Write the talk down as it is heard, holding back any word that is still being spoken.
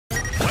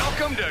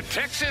Welcome to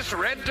Texas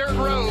Red Dirt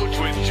Roads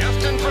with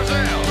Justin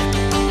Frizzell.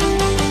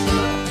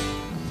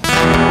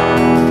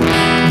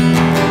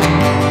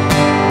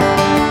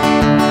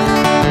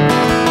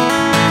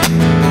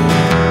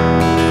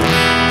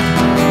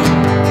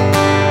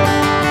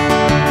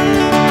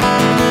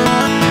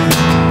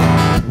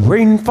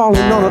 Rain falling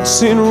on a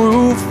tin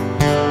roof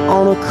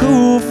on a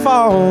cool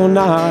fall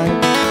night.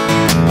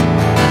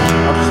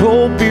 A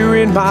cold beer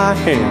in my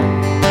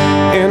hand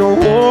and a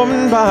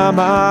woman by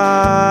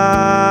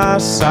my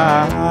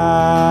side.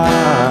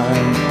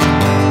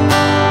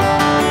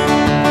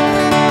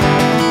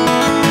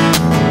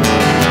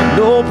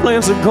 No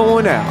plans of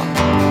going out,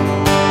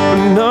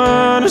 but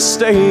none of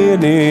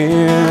staying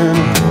in.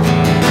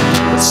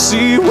 Let's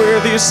see where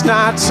this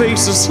night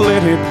takes us,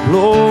 let it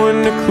blow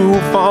in the cool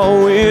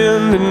fall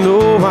wind. And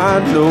oh, I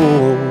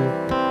know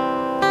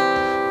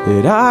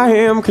that I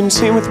am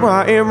content with where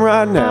I am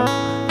right now.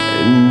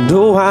 And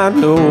oh, I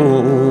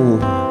know,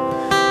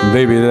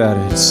 baby, that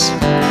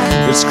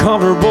it's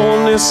comfortable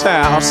in this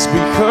house,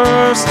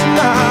 because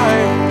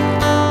tonight,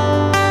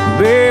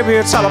 baby,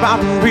 it's all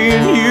about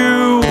being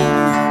you.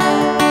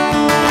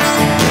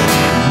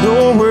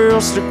 Nowhere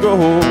else to go,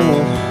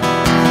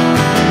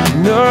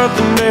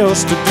 nothing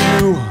else to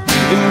do.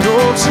 And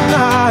oh,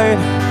 tonight,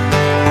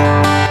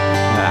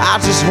 I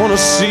just wanna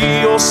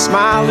see your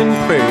smiling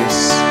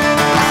face.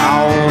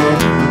 I wanna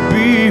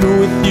be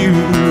with you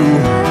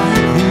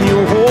in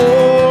your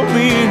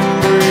holy embrace.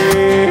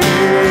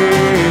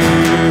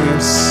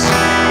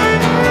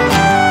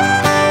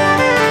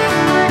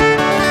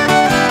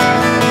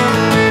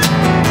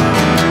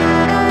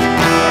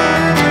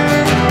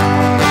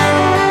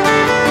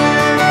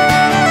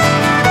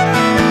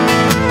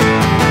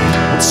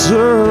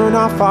 Turn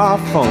off our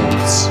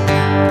phones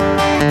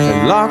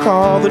and lock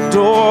all the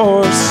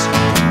doors.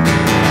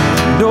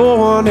 No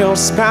one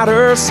else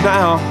matters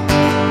now,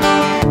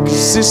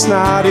 'cause this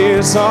night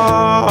is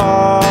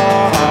ours.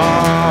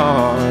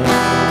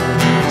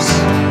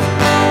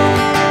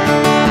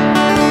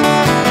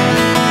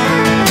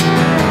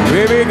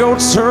 Baby, go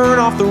turn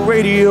off the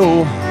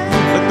radio,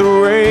 let the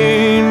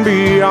rain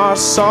be our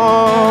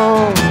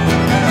song.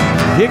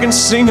 It can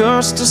sing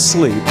us to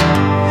sleep,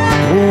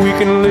 we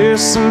can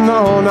listen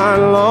all night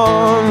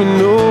long.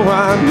 And oh,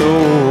 I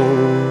know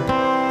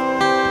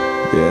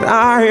that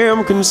I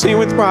am content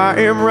with where I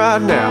am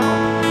right now.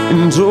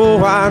 And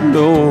oh, I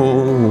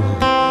know,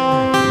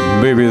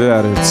 baby,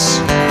 that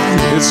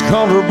it's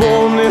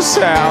comfortable in this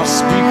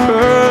house,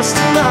 because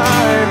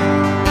tonight,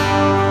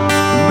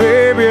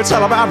 baby, it's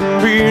all about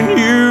being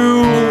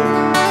you.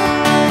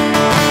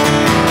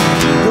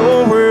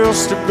 Nowhere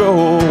else to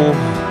go,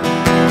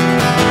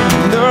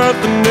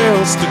 nothing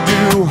else to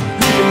do.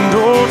 And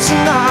oh,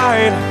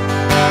 tonight,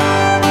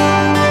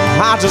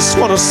 I just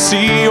wanna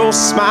see your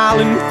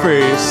smiling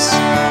face. I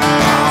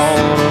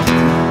wanna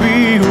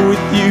be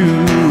with you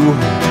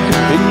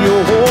in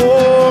your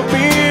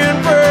holy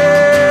embrace.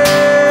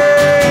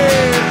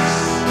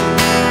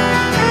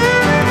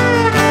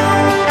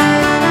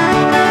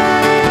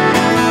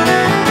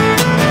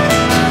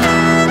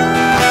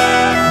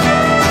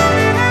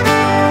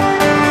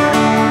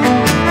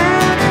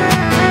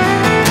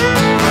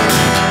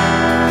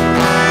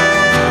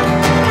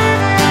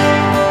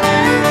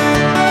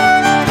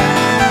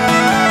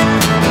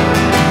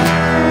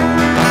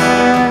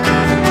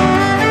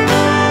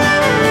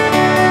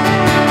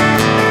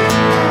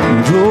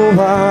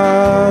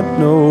 I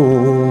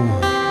know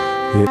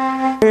that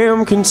I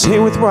am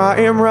content with where I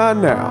am right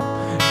now.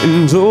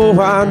 And oh,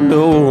 I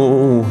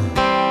know,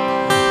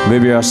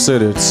 maybe I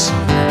said it's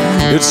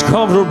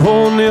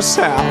comfortable in this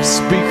house,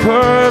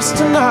 because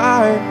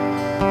tonight,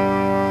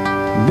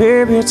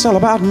 baby, it's all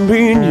about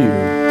being you.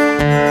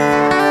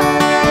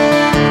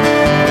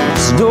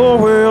 There's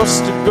nowhere else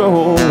to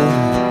go,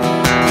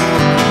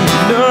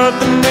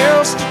 nothing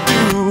else to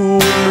do.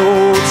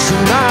 No,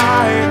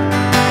 tonight,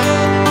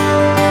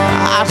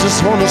 I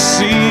just wanna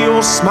see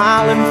your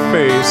smiling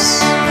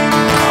face. I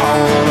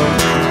wanna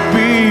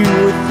be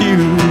with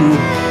you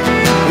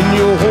in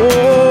your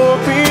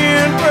holy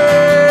embrace.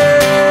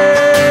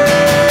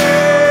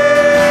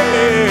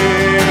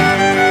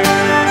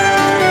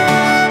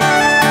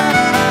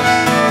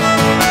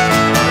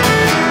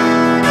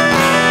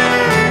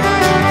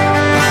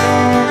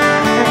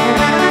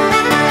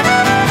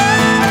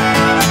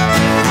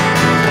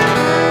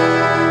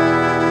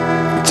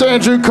 It's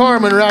Andrew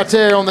Carman right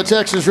there on the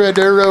Texas Red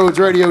Dirt Roads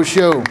radio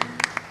show.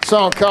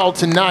 Song called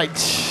Tonight.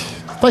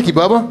 Thank you,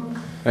 Bubba.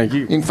 Thank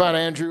you. You can find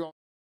Andrew on